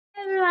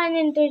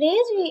everyone, in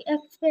today's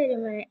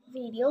experiment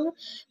video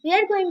we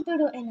are going to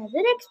do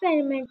another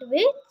experiment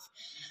which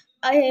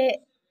uh,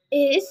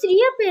 is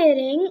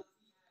reappearing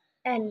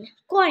an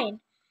coin.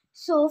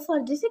 So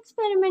for this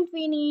experiment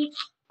we need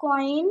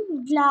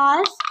coin,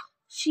 glass,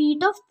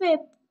 sheet of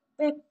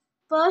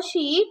paper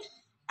sheet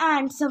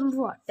and some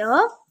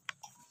water.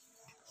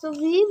 So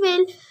we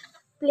will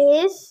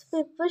place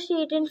paper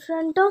sheet in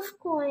front of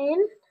coin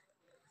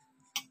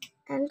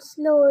and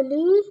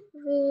slowly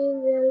we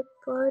will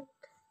put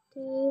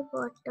the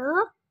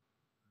water.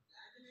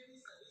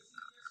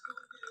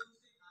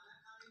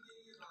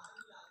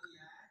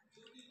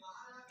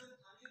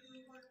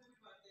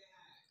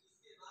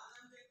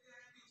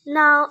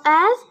 Now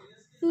as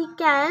we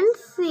can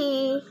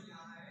see,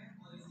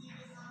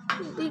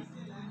 the,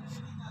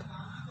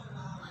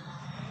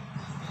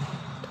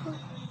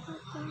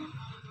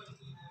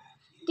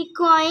 the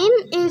coin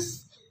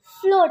is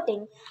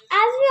floating.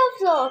 As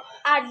we observe,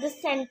 at the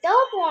center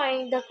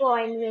point the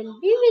coin will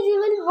be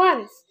visible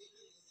once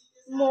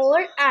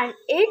more and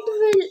it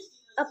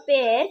will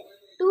appear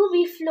to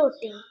be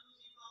floating.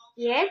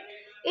 Yet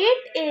it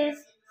is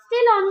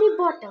still on the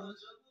bottom.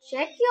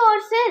 Check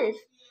yourself.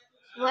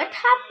 What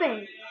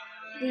happened?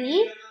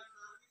 The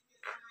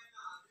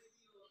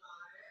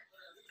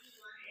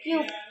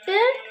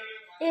Cupid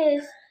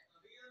is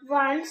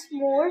once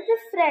more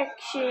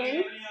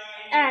refraction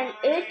and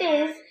it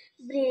is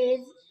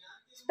Bray's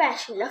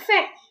special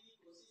effect.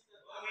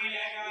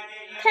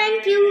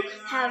 Thank you.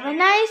 Have a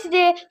nice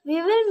day.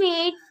 We will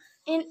meet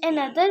in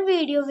another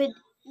video with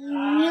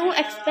new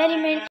experiment.